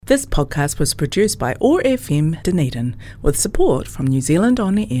This podcast was produced by OAR FM Dunedin with support from New Zealand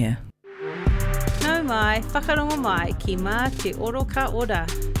On Air. Nau mai, whakarongo mai ki mā te oro ka ora.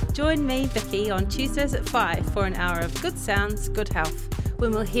 Join me, Vicky, on Tuesdays at 5 for an hour of good sounds, good health,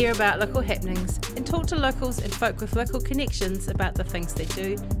 when we'll hear about local happenings and talk to locals and folk with local connections about the things they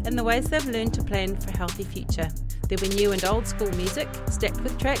do and the ways they've learned to plan for a healthy future. There'll be new and old school music, stacked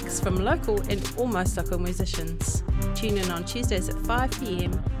with tracks from local and almost local musicians. Tune in on Tuesdays at 5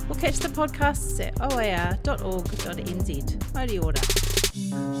 p.m. or catch the podcasts at oar.org.nz. Mauri ora.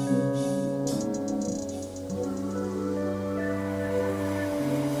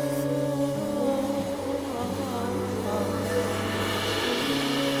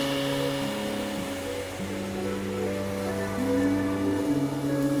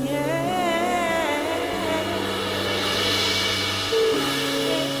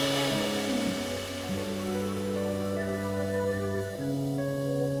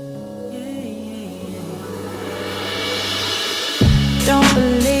 Don't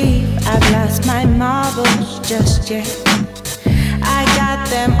believe I've lost my marbles just yet. I got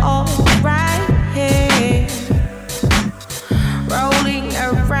them all right here, rolling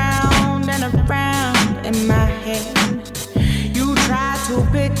around and around in my head. You try to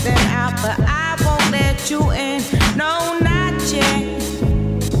pick them out, but I won't let you in. No, not yet.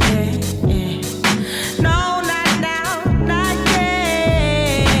 No, not now, not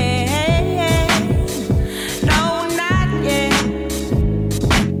yet. No, not yet.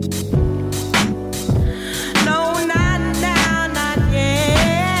 No, not now, not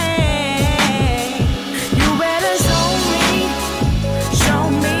yet. You better show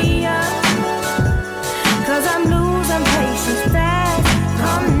me up, 'cause I'm losing patience fast.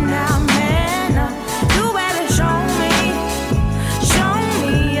 Come now, man.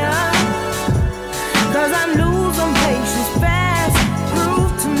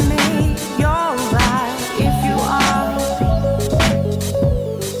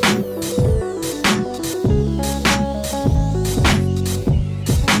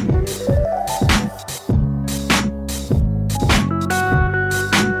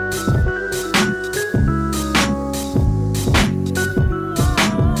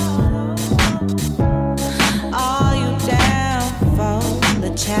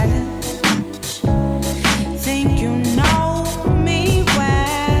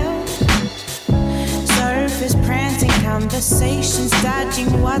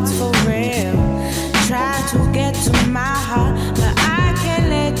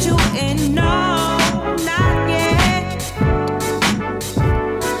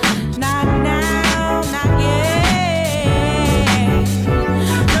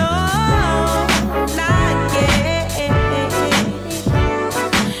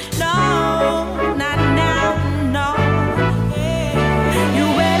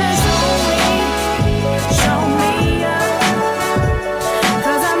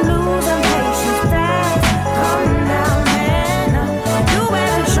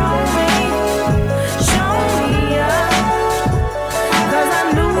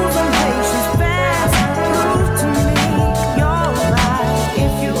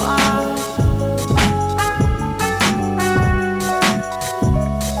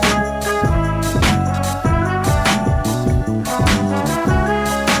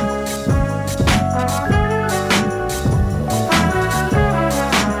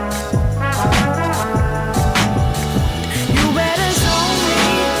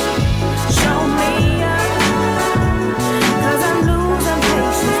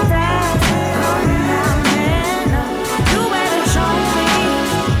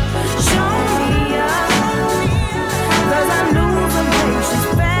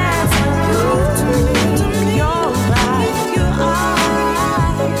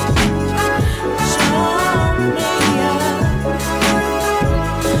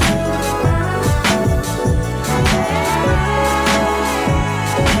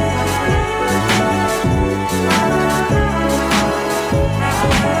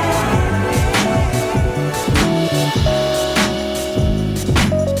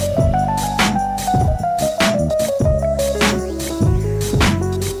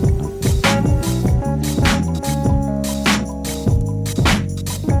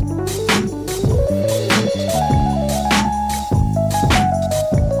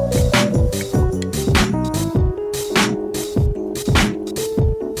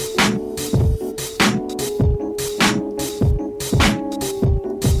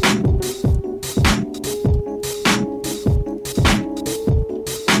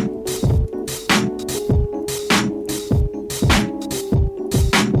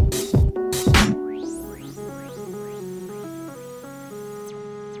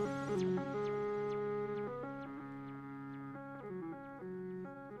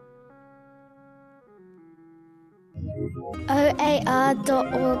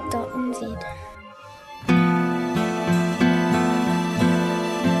 oar.org.nz.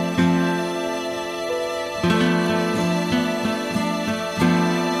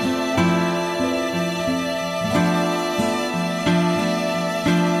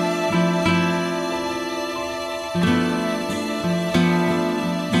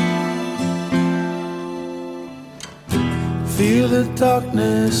 Feel the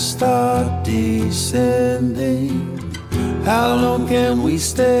darkness start descending. How long can we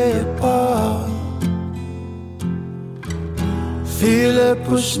stay apart? Feel it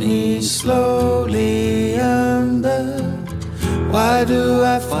push me slowly under. Why do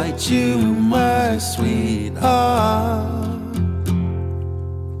I fight you, my sweetheart?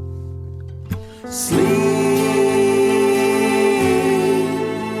 Sleep.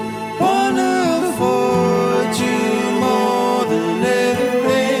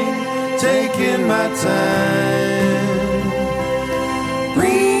 My time,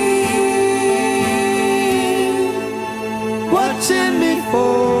 breathe, watching me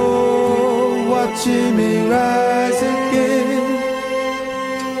fall, watching me rise again.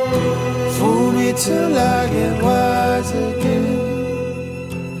 Fool me till I get wise again.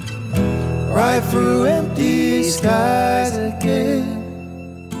 Right through empty skies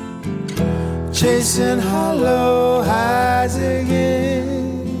again, chasing hollow highs again.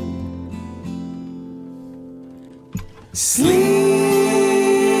 Sleep,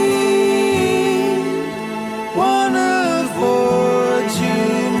 wanna avoid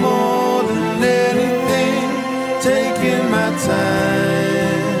you more than anything, taking my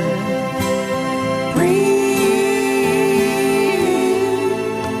time, breathe,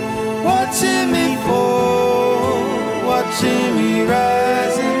 watching me fall, watching me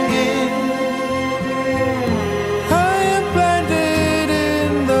rise again. I am blinded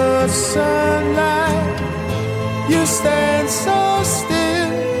in the sunlight, you stand so still.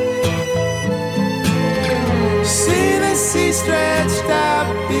 See the sea stretched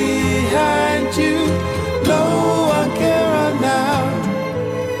out behind you. No one can run now.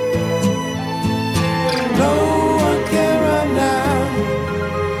 No one can run now.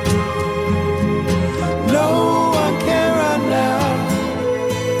 No one can run now.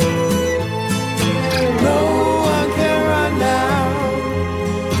 No one can run now.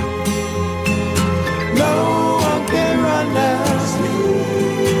 No one can run now.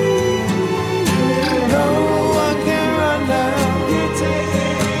 No one can run now.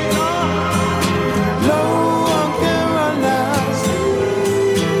 No one can run now.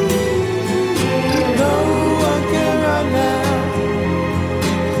 No one can run now.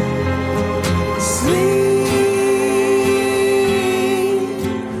 Sleep,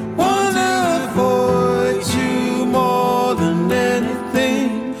 wanna avoid you more than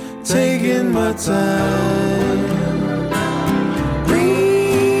anything, taking my time.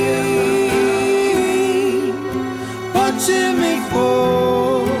 Breathe, watching me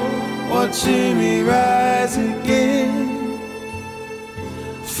fall, watching me rise again.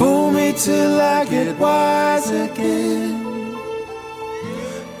 Fool me till I get wise again.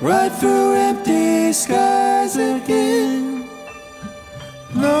 Right through empty skies again.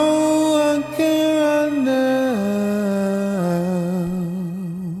 No one can run now.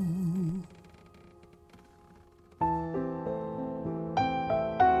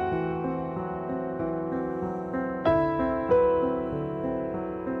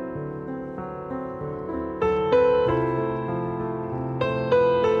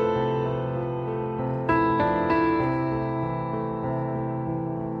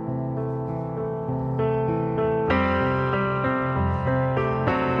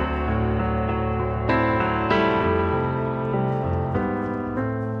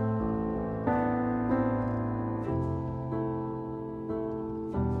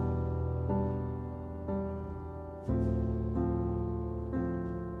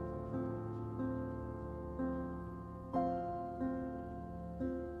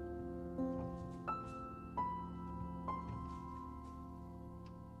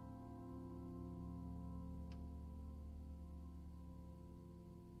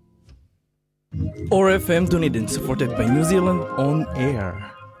 OAR FM Dunedin, supported by New Zealand On Air.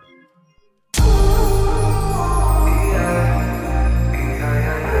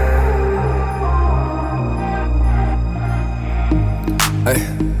 I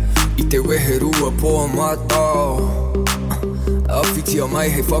te weherua poa matao, awhitia mai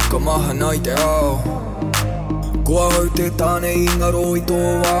hei whakamahana I te ao. Kua hau te tāne I ngaro I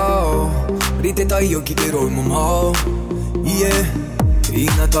tō wao, ri te tai o ki te rau mamao.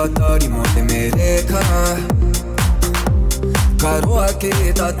 Ina tatari mo te mere kara, ka roa ke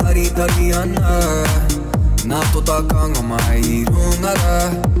tatari tari ana. Nā totaka ngā mai I rungara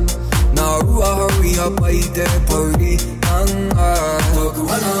Nā ua haui hapa I te pauri tanga Taku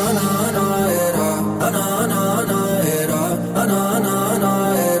ana ana ana era Ana ana ana era Ana ana ana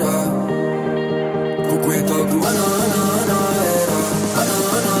era Kukue taku ana ana ana era Ana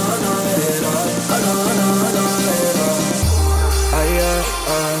ana ana era Ana ana ana era Aia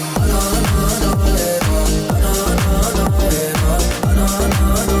Ana ana ana era Ana ana ana era Ana ana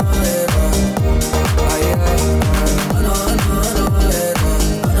ana era Aia Ana ana ana era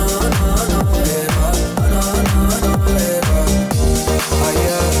Ana ana ana era Ana ana ana era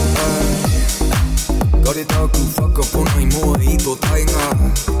Aia Kare taku whakapona I mua I tō tainga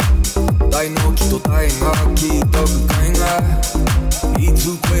Tai no ki tō tainga Ki taku kainga I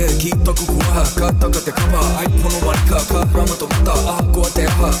tū koe ki taku kuaha Ka taka te kama Ai pono marika Ka rama tō mata Aha koa te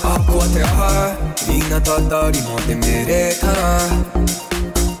aha Aha koa te aha Ina tatari mo te mere kara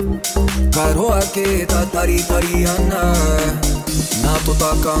Ka roa ke tatari tari ana Nā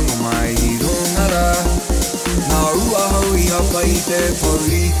totaka ngā mai I rungara Nā ua haui hapa I te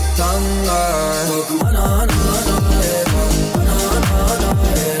pauri tanga Taku ana ana ana era Ana ana ana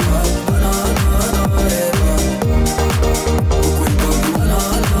era Ana ana ana era Kukue taku ana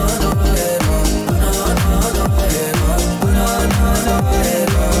ana ana era Ana ana ana era Ana ana ana era Ana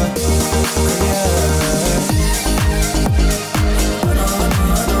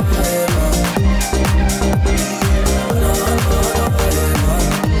ana ana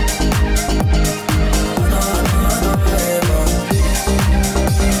era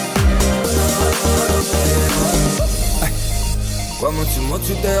Ana ana ana era Wa motu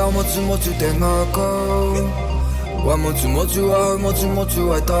motu te ao motu motu te ngākau Wa motu motu au motu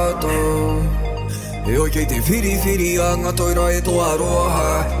motu ai tātou E oi kei te whiri whiri a ngā toira e toa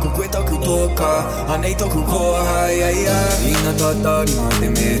roha Ko koe taku tōka, anei taku koha ia ia Ina tatari mo te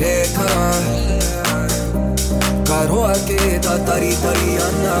mere kara Ka roa ke tatari tari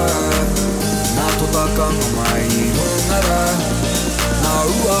ana Nā totaka ngā mai I rungara Nā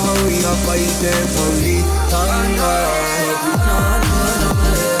ua haui hapa I te pauri tanga Taku ana ana ana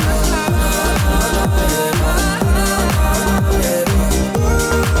era Ana ana ana era Ana ana ana era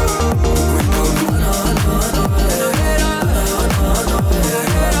Kukue taku ana ana ana era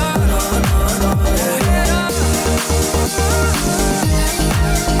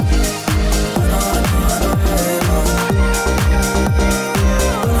Ana ana ana era Ana ana ana era Ana ana ana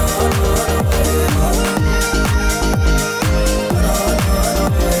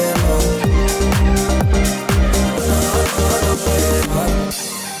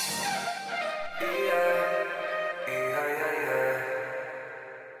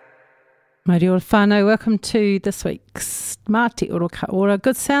era Mauri ora whānau, welcome to this week's Māti Oro Ka Ora.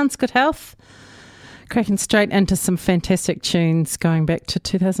 Good sounds, good health. Cracking straight into some fantastic tunes going back to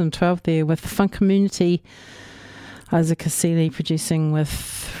 2012 there with Funk Community. Isaac Cassini producing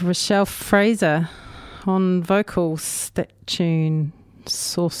with Rochelle Fraser on vocals. That tune,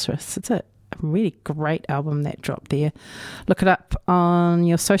 Sorceress. It's a really great album that dropped there. Look it up on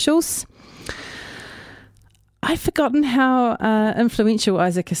your socials. I'd forgotten how influential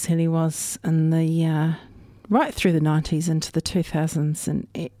Isaac Cassini was in the right through the 90s into the 2000s, and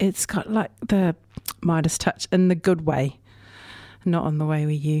it's got like the Midas touch in the good way, not in the way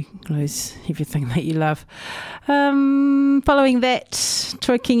where you lose everything that you love. Following that,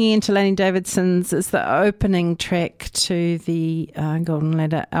 Troy Kingi and Laney Davidson's is the opening track to the Golden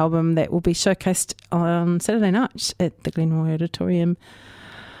Ladder album that will be showcased on Saturday night at the Glenroy Auditorium.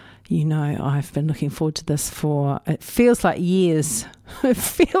 You know, I've been looking forward to this for, it feels like years. It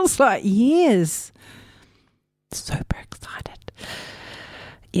feels like years. Super excited.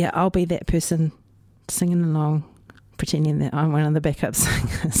 Yeah, I'll be that person singing along, pretending that I'm one of the backup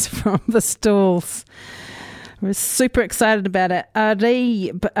singers from the stalls. We're super excited about it.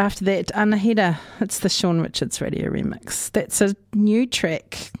 But after that, Anahira, it's the Sean Richards radio remix. That's a new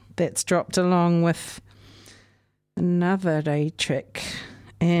track that's dropped along with another track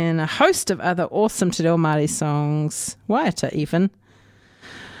and a host of other awesome Te Reo Māori songs, Waiata even,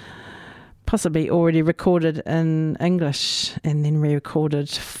 possibly already recorded in English and then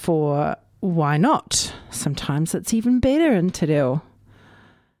re-recorded for Why Not? Sometimes it's even better in Te Reo.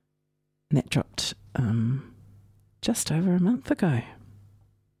 And that dropped just over a month ago.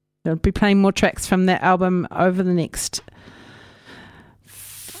 I'll be playing more tracks from that album over the next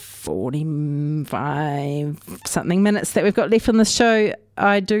 45 something minutes that we've got left on the show.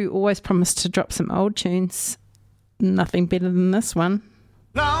 I do always promise to drop some old tunes. Nothing better than this one.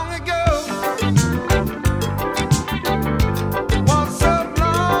 Long ago, was so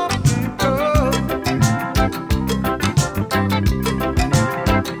long ago.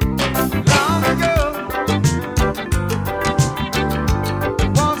 Long ago,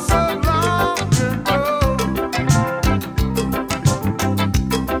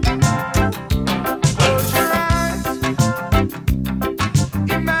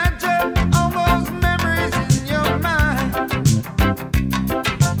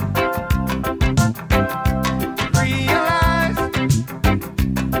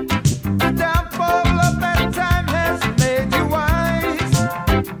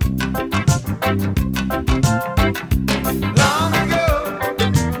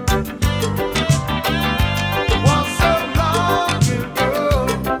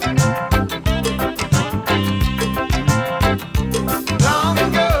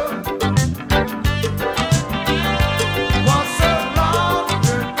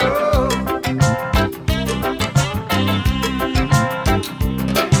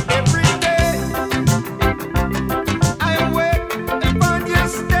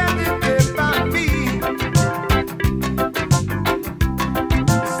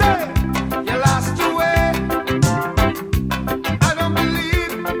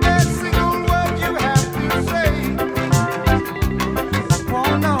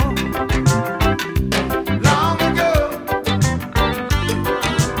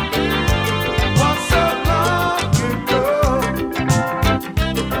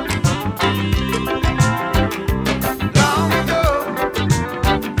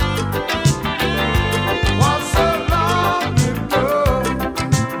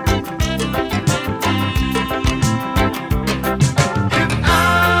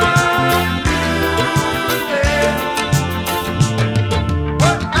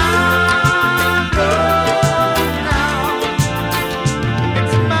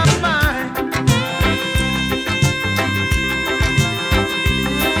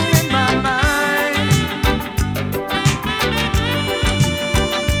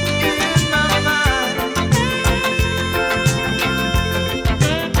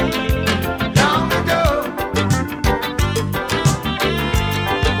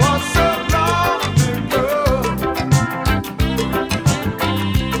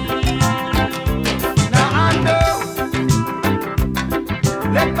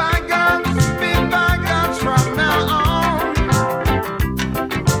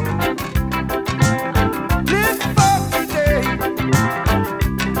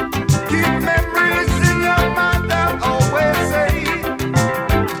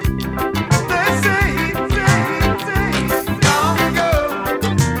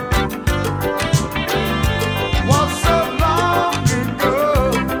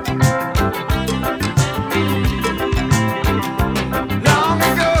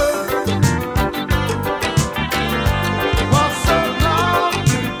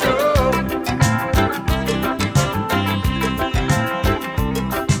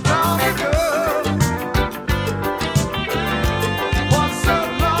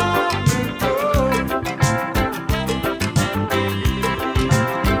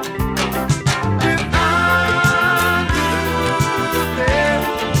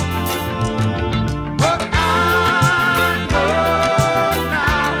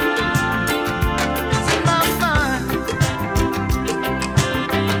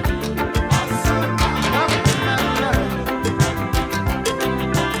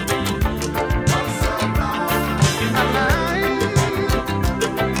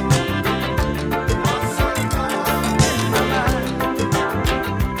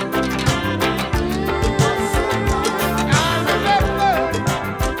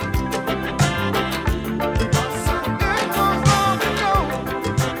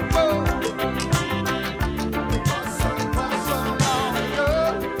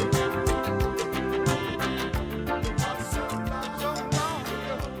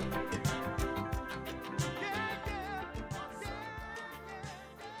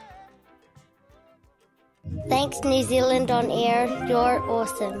 Thanks, New Zealand On Air. You're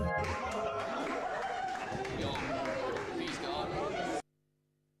awesome.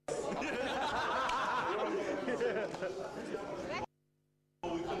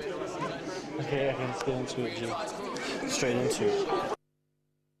 Okay, I can just get into it, G. Straight into it.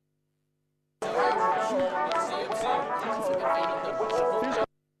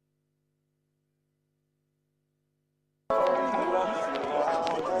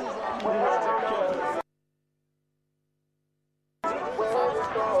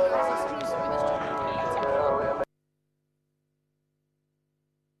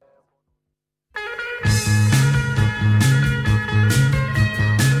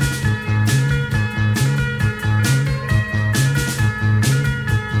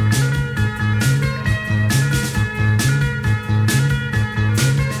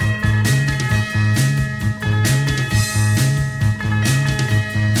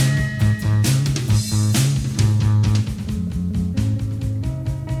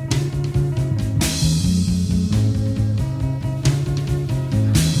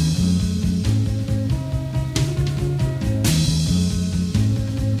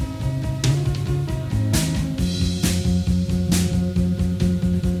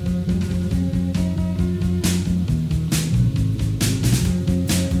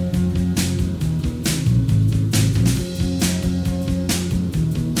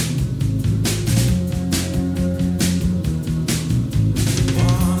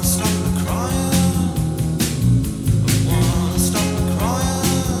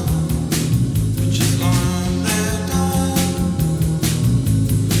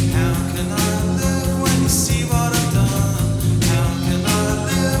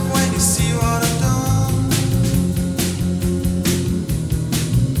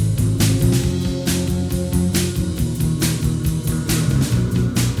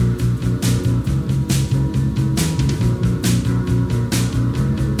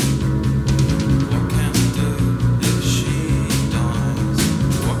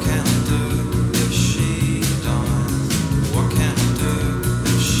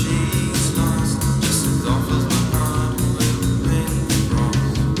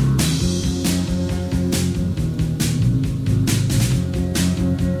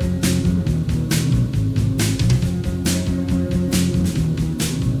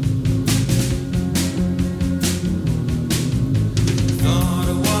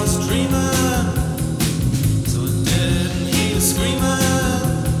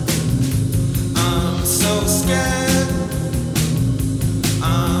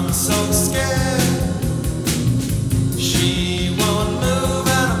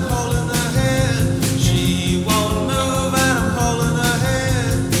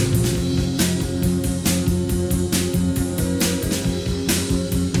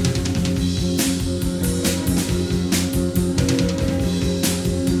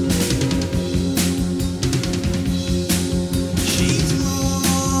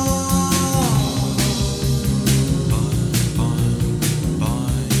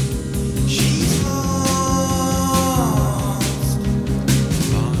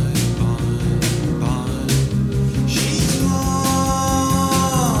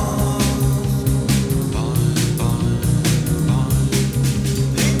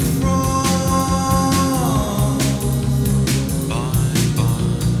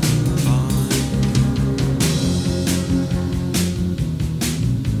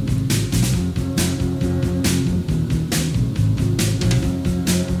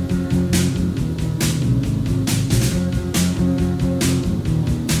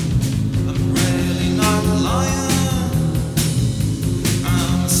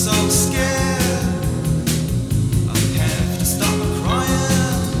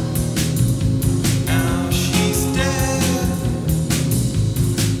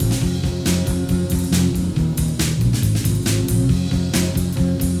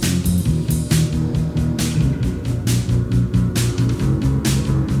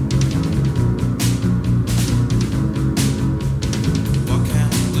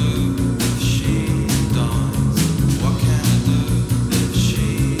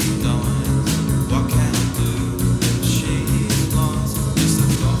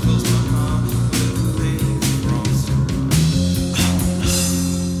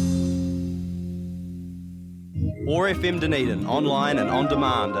 OAR FM Dunedin, online and on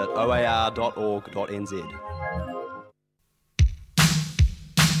demand at oar.org.nz.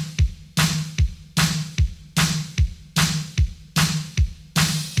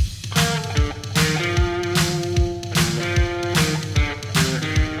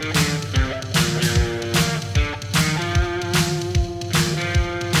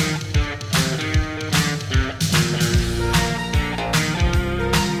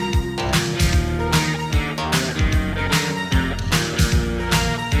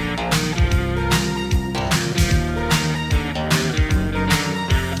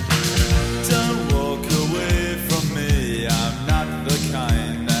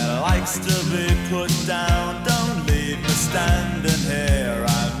 likes to be put down. Don't leave me standing here.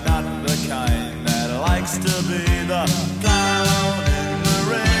 I'm not the kind that likes to be the clown in the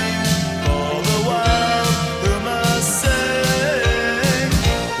ring for the world who must sing.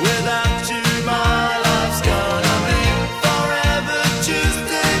 Without you, my life's gonna be forever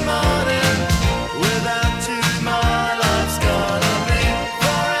Tuesday morning. Without you, my life's gonna be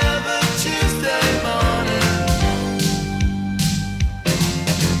forever Tuesday morning.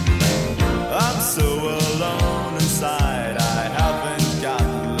 I'm so alone inside, I haven't got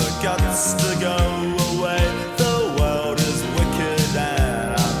the guts to go away. The world is wicked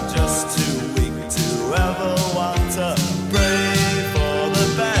and I'm just too weak to ever want to pray for the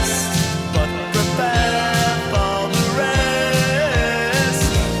best, but prepare for the rest.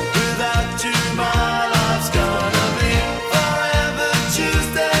 Without you, my life's gonna be forever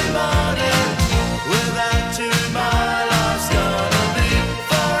Tuesday morning. Without you, my life's gonna be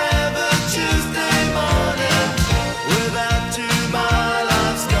forever Tuesday morning. Without you, my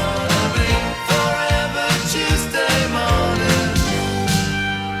life's gonna be forever Tuesday morning.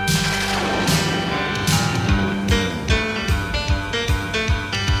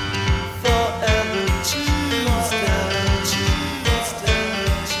 Forever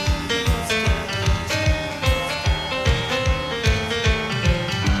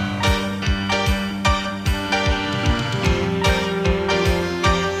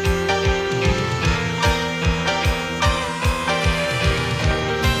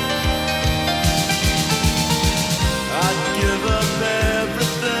I'd give up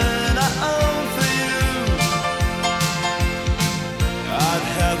everything I own for you. I'd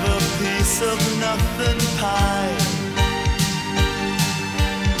have a piece of nothing pie.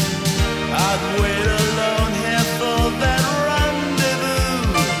 I'd wait alone here for that rendezvous.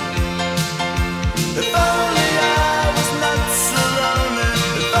 If only I was not so lonely.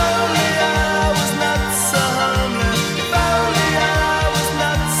 If only I was not so homely. If only I was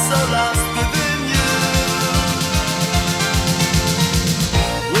not so lost within you.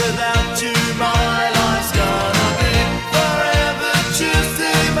 Without you, my life's gonna be forever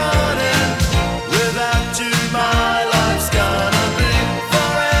Tuesday morning. Without you, my life's gonna be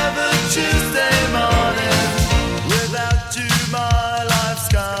forever Tuesday morning. Without you, my life's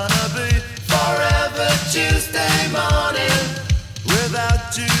gonna be forever Tuesday morning.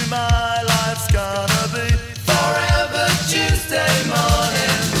 Without you, my life's gonna be forever Tuesday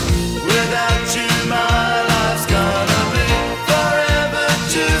morning. Without you, my life's gonna be forever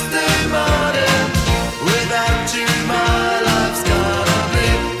Tuesday morning. Without you, my life's gonna be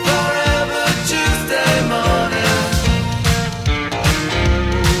forever Tuesday morning.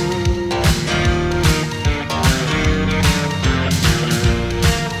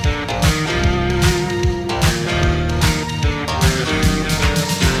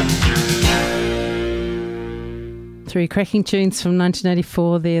 Three cracking tunes from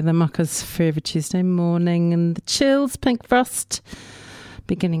 1984 there, the Mockers, Forever Tuesday Morning, and the Chills, Pink Frost,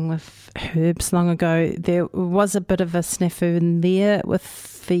 beginning with Herbs long ago. There was a bit of a snafu in there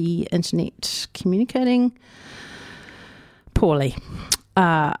with the internet communicating poorly.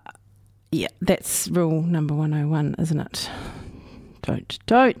 Yeah, that's rule number 101, isn't it? Don't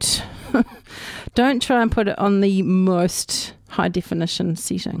don't try and put it on the most high definition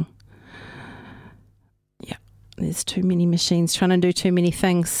setting. Yeah, there's too many machines trying to do too many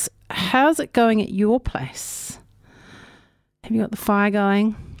things. How's it going at your place? Have you got the fire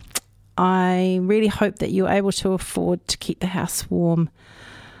going? I really hope that you're able to afford to keep the house warm.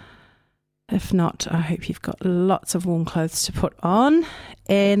 If not, I hope you've got lots of warm clothes to put on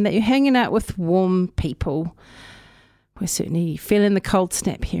and that you're hanging out with warm people. We're certainly feeling the cold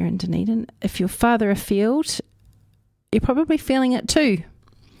snap here in Dunedin. If you're farther afield, you're probably feeling it too,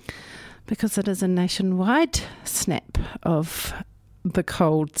 because it is a nationwide snap of the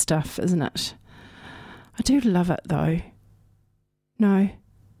cold stuff, isn't it? I do love it though. No,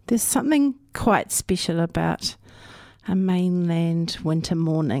 there's something quite special about a mainland winter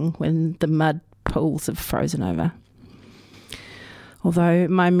morning when the mud pools have frozen over. Although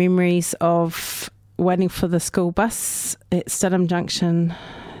my memories of waiting for the school bus at Studham Junction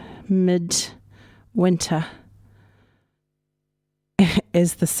mid-winter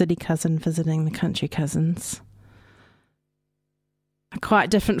as the city cousin visiting the country cousins are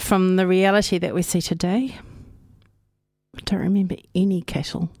quite different from the reality that we see today. I don't remember any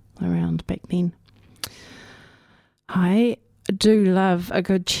cattle around back then. I do love a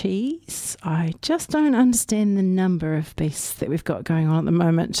good cheese. I just don't understand the number of beasts that we've got going on at the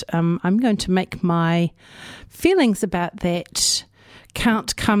moment. I'm going to make my feelings about that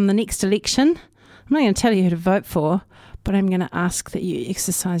count come the next election. I'm not going to tell you who to vote for, but I'm going to ask that you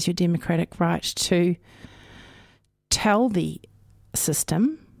exercise your democratic right to tell the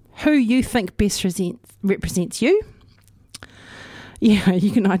system who you think best represents you. Yeah,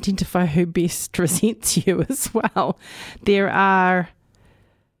 you can identify who best presents you as well. There are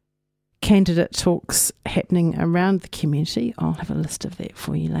candidate talks happening around the community. I'll have a list of that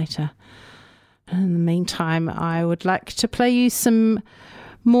for you later. In the meantime, I would like to play you some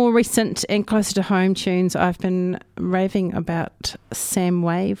more recent and closer to home tunes. I've been raving about Sam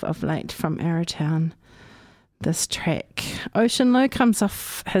Wave of late from Arrowtown. This track, Ocean Low, comes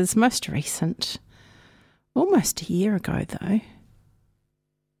off his most recent, almost a year ago though.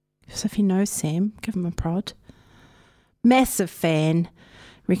 So if you know Sam, give him a prod. Massive fan,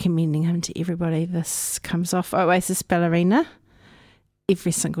 recommending him to everybody. This comes off Oasis Ballerina.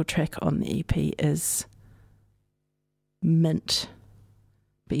 Every single track on the EP is mint.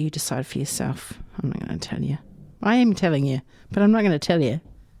 But you decide for yourself. I'm not going to tell you. I am telling you, but I'm not going to tell you.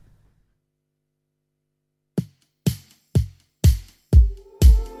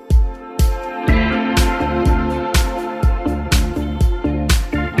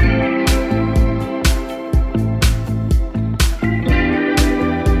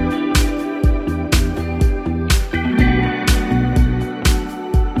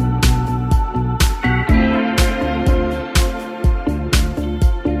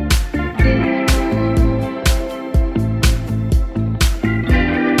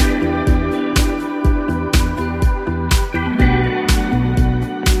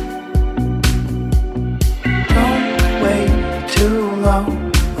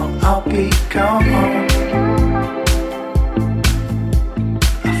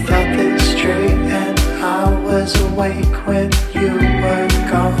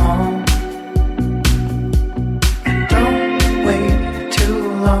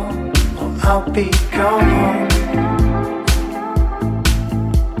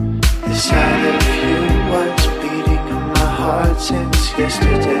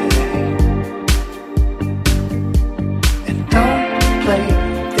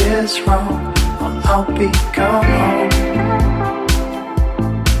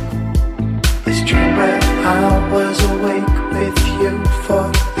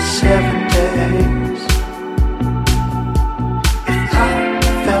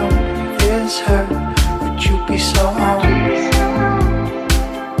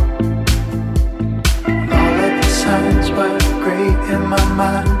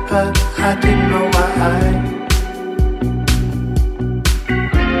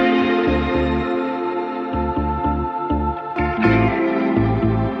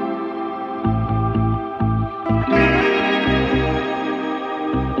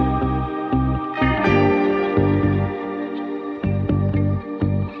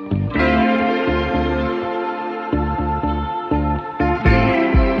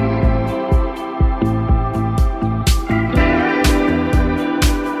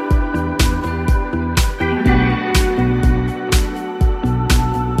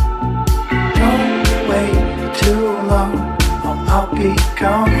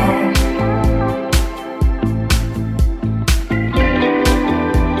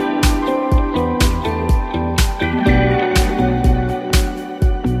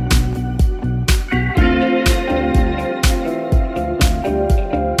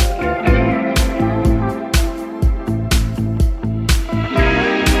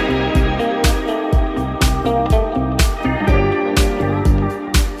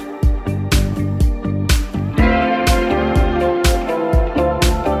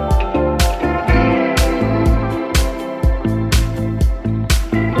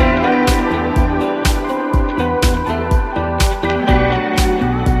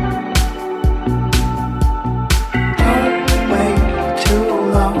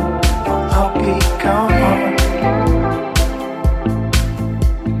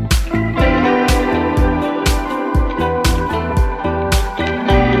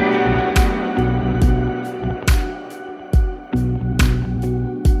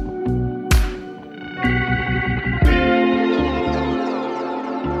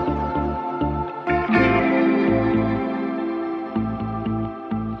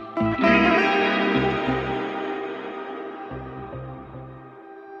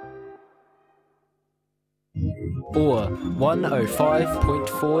 Or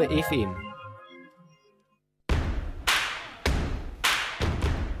 105.4 FM.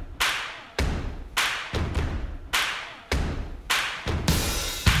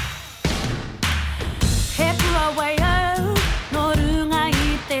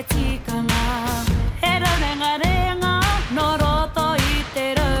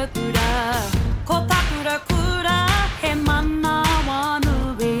 He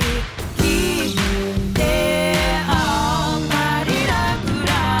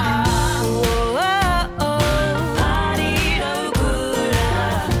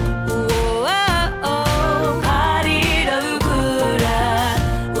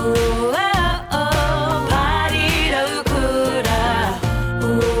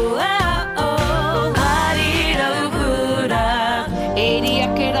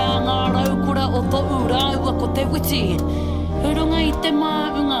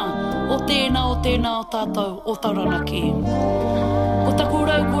tēnā o tēnā o tātou o Taranaki. Ko taku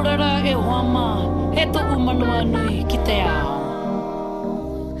raukorara e hoa mā, he to'u manua nui ki te ao.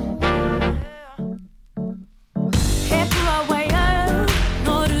 He pua wai au,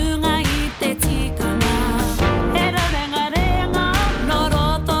 no runga I te tikanga. He rarenga renga, no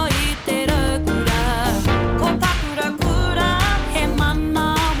roto I te raukura. Ko taku raukura, he mana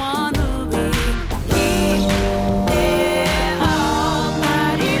wanui. I te ao,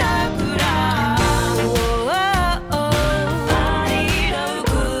 pari raukura. Oh, oh, oh, pari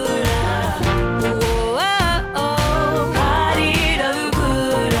raukura. Oh, oh, oh, pari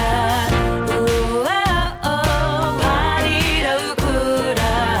raukura. Oh, oh, oh, pari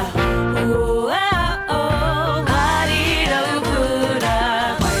raukura. Oh, oh, pari raukura.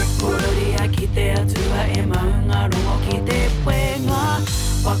 Mai kororia ki te atua e maunga rongo ki te puenga.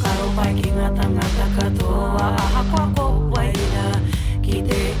 Whakaro pai ki ngā tangata katoa aha kua ko waina. Ki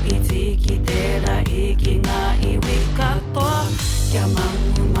te iti ki te rai ki ngā iwi katoa. Kia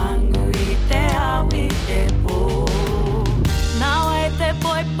mangu mangu I te awi te pō. Nau e te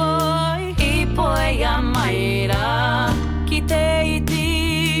poi poi, I poi a maira. Ki te iti,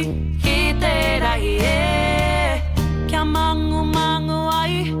 ki te rai e. Kia mangu mangu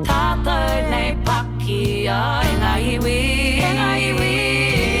ai, tātou nei paki a e ngā iwi. E ngā iwi.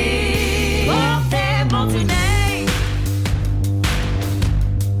 O te motu nei.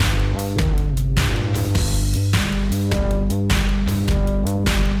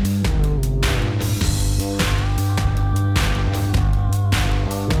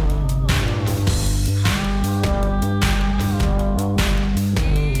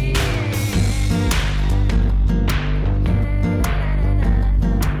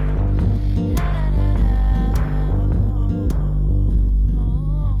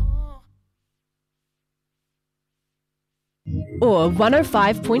 Or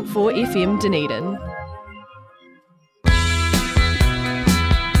 105.4 FM Dunedin.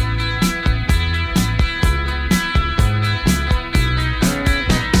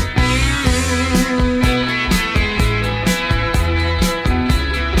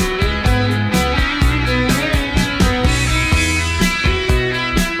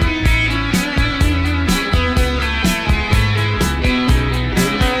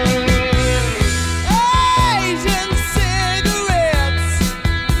 Asian cigarettes,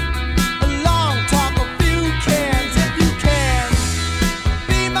 a long talk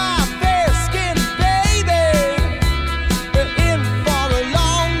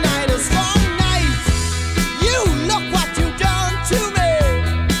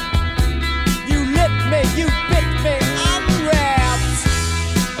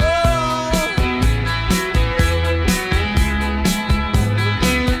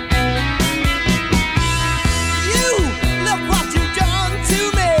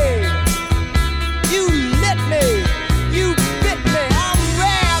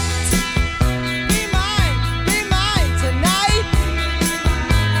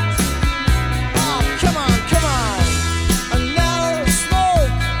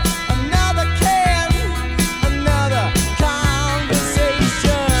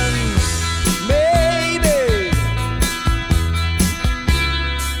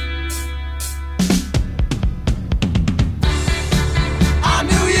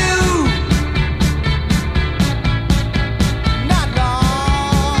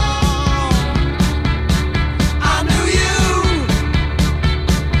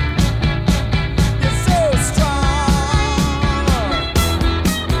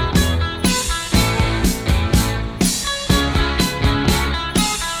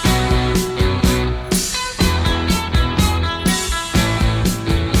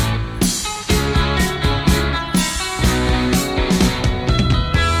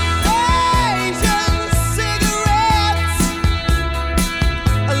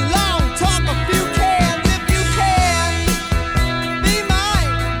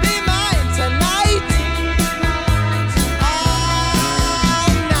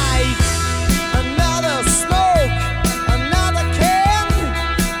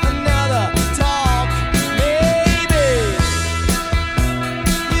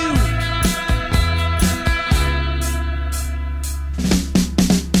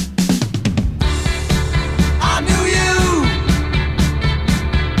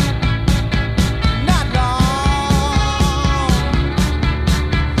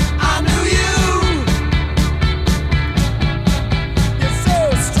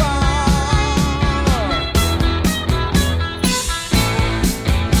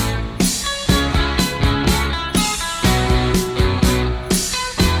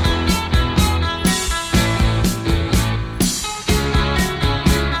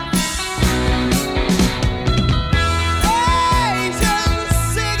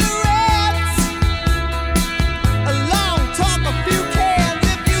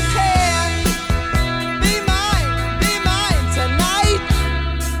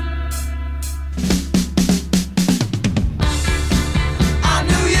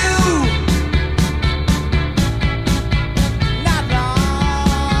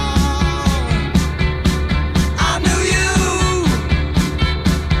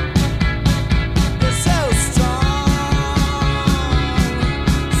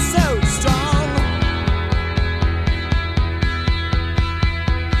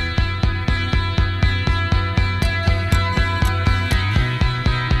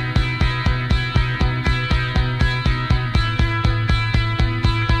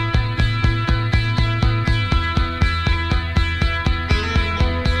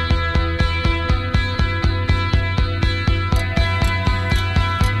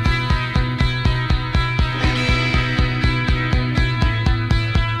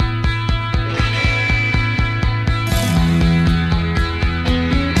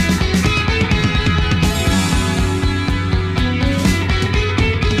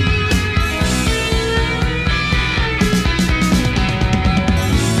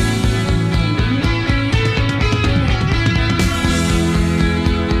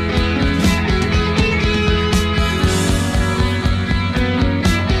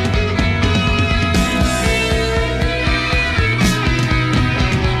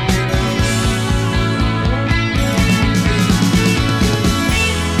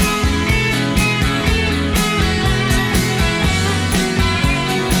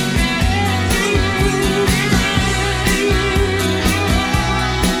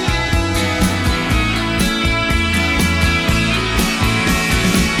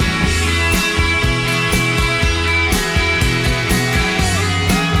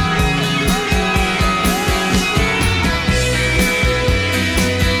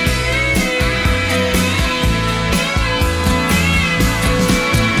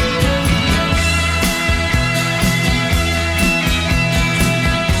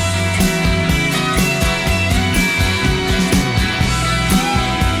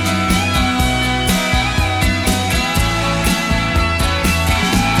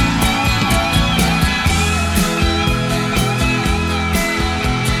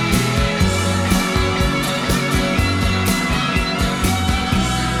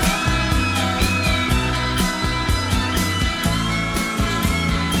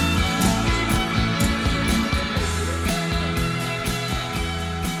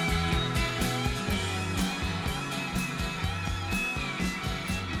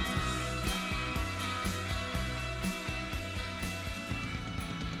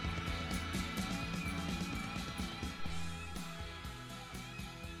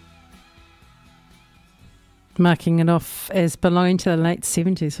marking it off as belonging to the late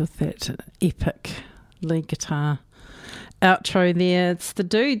 70s with that epic lead guitar outro there. It's the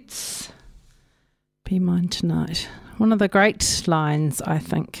Dudes. Be Mine Tonight. One of the great lines, I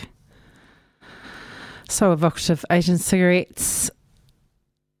think. So evocative. Asian Cigarettes.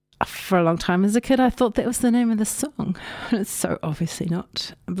 For a long time as a kid, I thought that was the name of the song. It's so obviously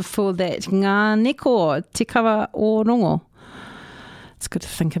not. Before that, Ngā Neko, Te Kawa o Rongo. It's good to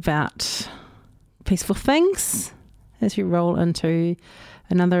think about peaceful things as you roll into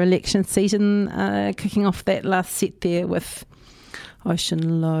another election season, kicking off that last set there with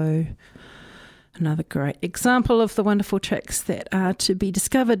Ocean Low. Another great example of the wonderful tracks that are to be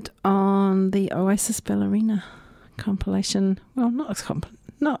discovered on the Oasis Ballerina compilation. Well, not a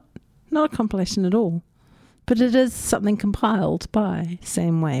compilation at all, but it is something compiled by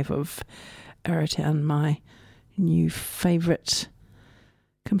Sam Wave of Arrowtown, my new favourite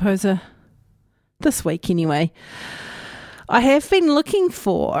composer this week anyway. I have been looking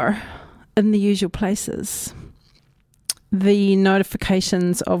for, in the usual places, the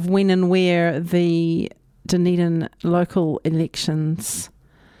notifications of when and where the Dunedin local elections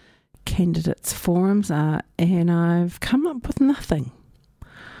candidates forums are, and I've come up with nothing.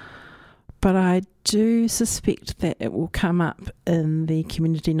 But I do suspect that it will come up in the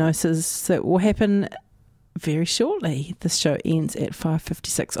community notices that will happen very shortly. This show ends at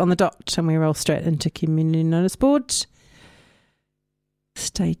 5:56 on the dot, and we roll straight into community notice board.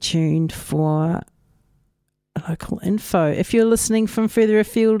 Stay tuned for local info. If you're listening from further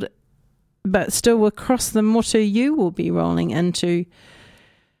afield, but still across the Motu, you will be rolling into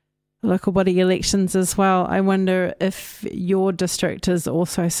local body elections as well. I wonder if your district is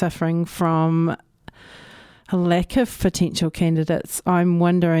also suffering from a lack of potential candidates. I'm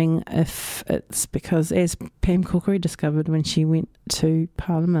wondering if it's because, as Pam Kokori discovered when she went to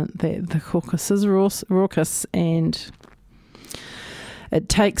Parliament, that the caucus is raucous and it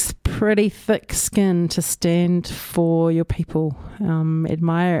takes pretty thick skin to stand for your people.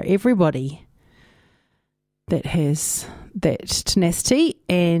 Admire everybody that has that tenacity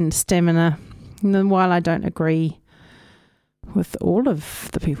and stamina. And then while I don't agree with all of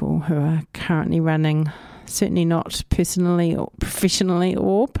the people who are currently running, certainly not personally or professionally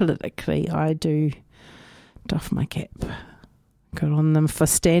or politically, I do doff my cap. Good on them for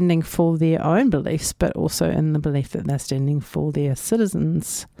standing for their own beliefs, but also in the belief that they're standing for their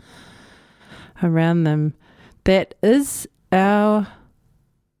citizens around them. That is our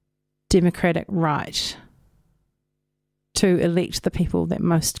democratic right, to elect the people that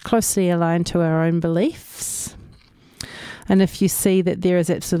most closely align to our own beliefs. And if you see that there is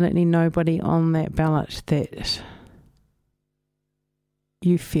absolutely nobody on that ballot that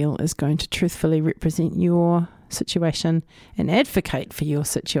you feel is going to truthfully represent your situation and advocate for your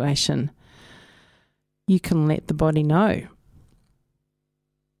situation, you can let the body know.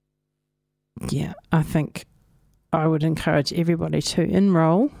 Yeah, I think I would encourage everybody to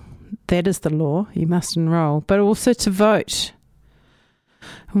enrol. That is the law. You must enrol, but also to vote.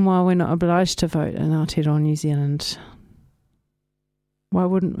 And while we're not obliged to vote in Aotearoa New Zealand, why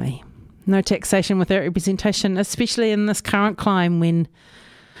wouldn't we? No taxation without representation, especially in this current climate when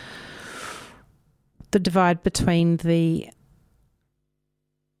the divide between the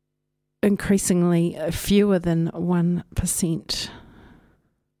increasingly fewer than 1%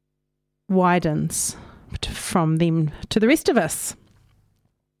 widens from them to the rest of us.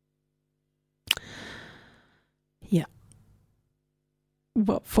 Yeah.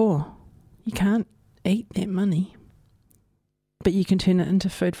 What for? You can't eat that money, but you can turn it into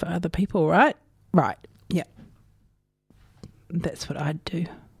food for other people, right? Right. Yeah. That's what I'd do.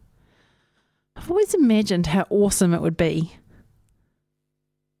 I've always imagined how awesome it would be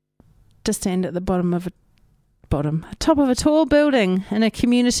to stand at the top of a tall building in a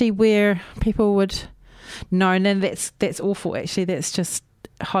community where people would no, that's awful actually. That's just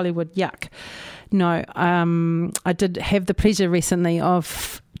Hollywood yuck. No, I did have the pleasure recently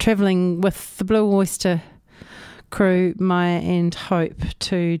of travelling with the Blue Oyster crew, Maya and Hope,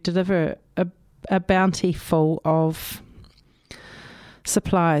 to deliver a bounty full of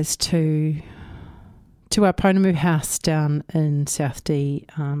supplies to our Pounamu house down in South D,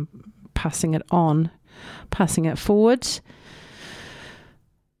 passing it forward.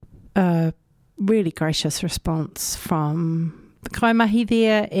 A really gracious response from the kaimahi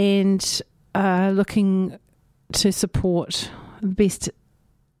there, and looking to support the best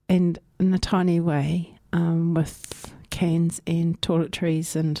and in a tiny way with cans and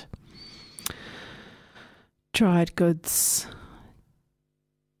toiletries and dried goods,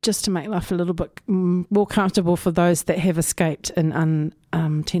 just to make life a little bit more comfortable for those that have escaped an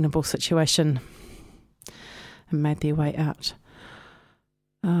untenable situation. and made their way out.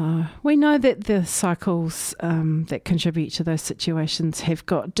 We know that the cycles that contribute to those situations have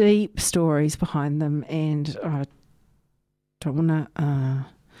got deep stories behind them, and I don't want to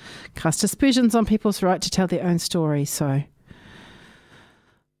cast aspersions on people's right to tell their own story, so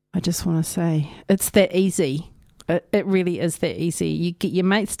I just want to say it's that easy. It really is that easy. You get your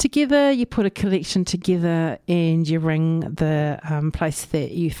mates together, you put a collection together, and you ring the place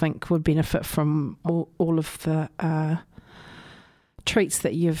that you think would benefit from all of the treats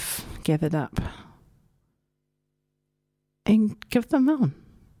that you've gathered up, and give them on.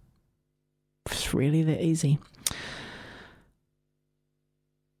 It's really that easy.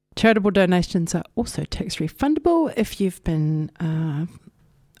 Charitable donations are also tax refundable. If you've been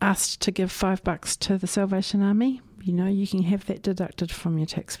asked to give $5 to the Salvation Army, you know you can have that deducted from your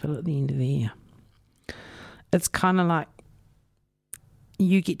tax bill at the end of the year. It's kind of like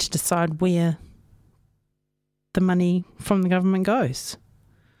you get to decide where the money from the government goes.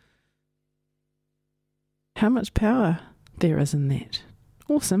 How much power there is in that.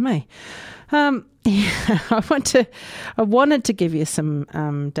 Awesome, eh? I wanted to give you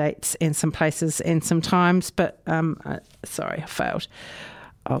some dates and some places and some times, but sorry, I failed.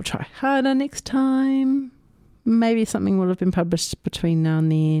 I'll try harder next time. Maybe something will have been published between now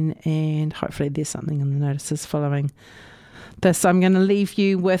and then, and hopefully there's something in the notices following this. I'm going to leave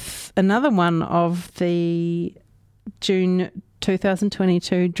you with another one of the June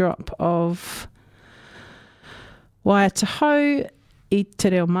 2022 drop of Waitaho I Te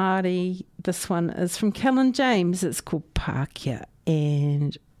Reo Māori. This one is from Callan James. It's called Pākehā,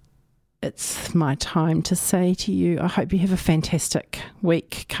 and it's my time to say to you, I hope you have a fantastic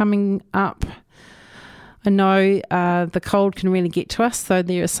week coming up. I know the cold can really get to us, so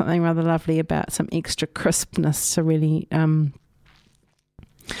there is something rather lovely about some extra crispness to really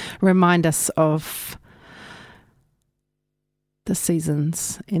remind us of the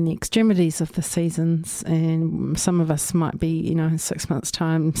seasons and the extremities of the seasons. And some of us might be, in 6 months'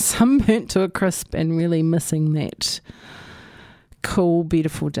 time, sunburnt to a crisp and really missing that cool,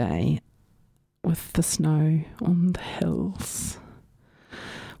 beautiful day with the snow on the hills.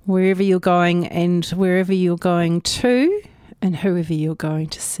 Wherever you're going and wherever you're going to, and whoever you're going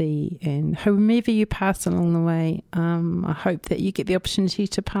to see, and whomever you pass along the way, I hope that you get the opportunity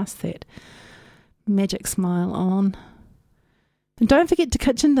to pass that magic smile on. And don't forget to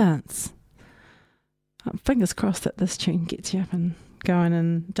kitchen dance. Fingers crossed that this tune gets you up and going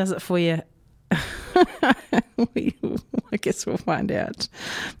and does it for you. I guess we'll find out.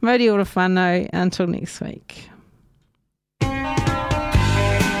 Mauri ora whānau, until next week.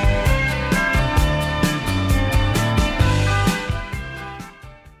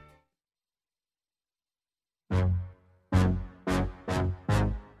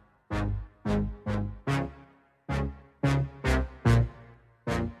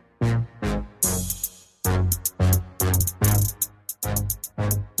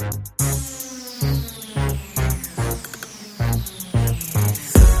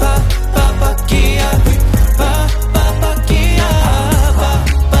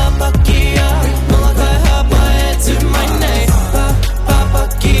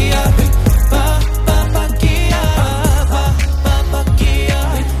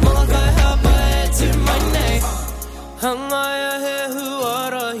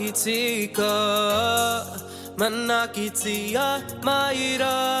 Manakitia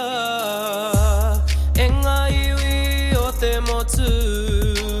maira Enga iwi o te motu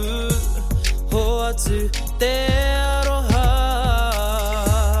Hoatu te aroha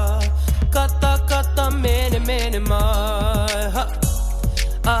Kata kata mene mene mai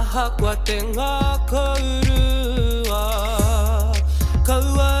Aha kua te ngā kaurua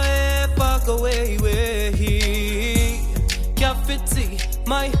Kaua e whakawehiwehi Kia whiti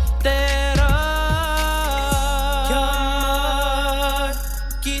mai te ra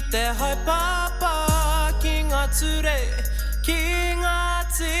Ture ki ngā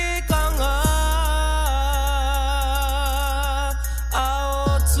tikanga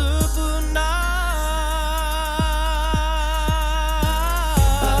ao tupuna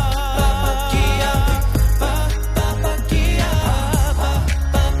Papakia Papakia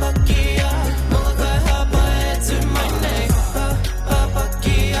Papakia Mga kai hapa e tu mai nei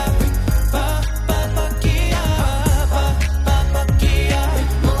Papakia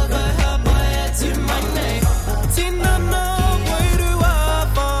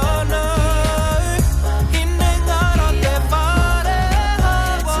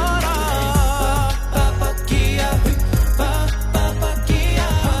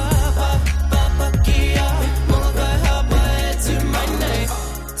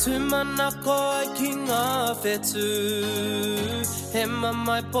Tūmana koe ki ngā whetū He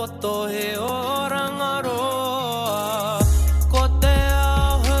mamai poto he orangaroa Ko te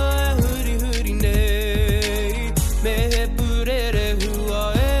ao he huri huri nei Me he purere hua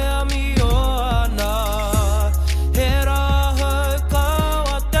e ami o ana He rahau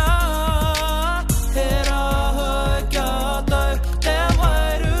kawata He rahau kia tau te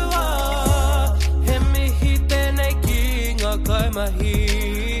wairua He mihi tēnei ki ngā kaimahi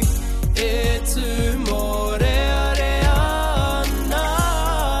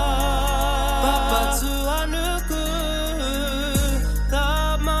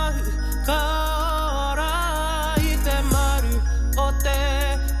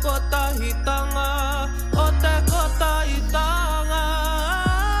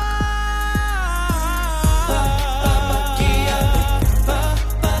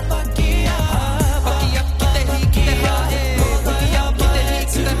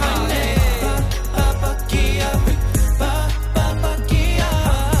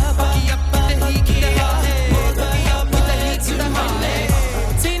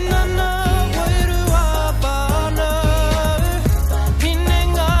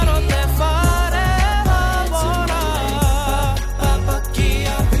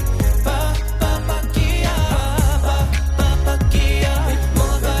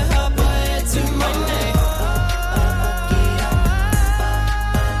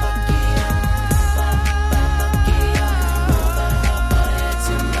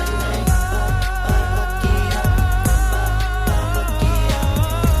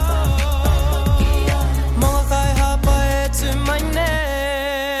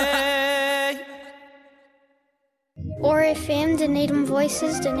ORFM, Dunedin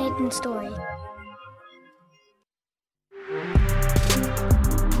Voices, Dunedin Story.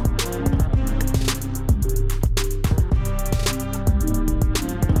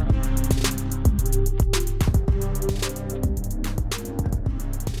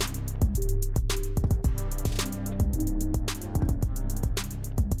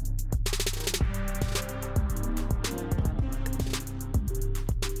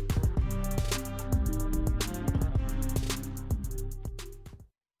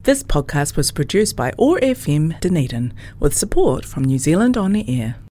 This podcast was produced by ORFM Dunedin with support from New Zealand On Air.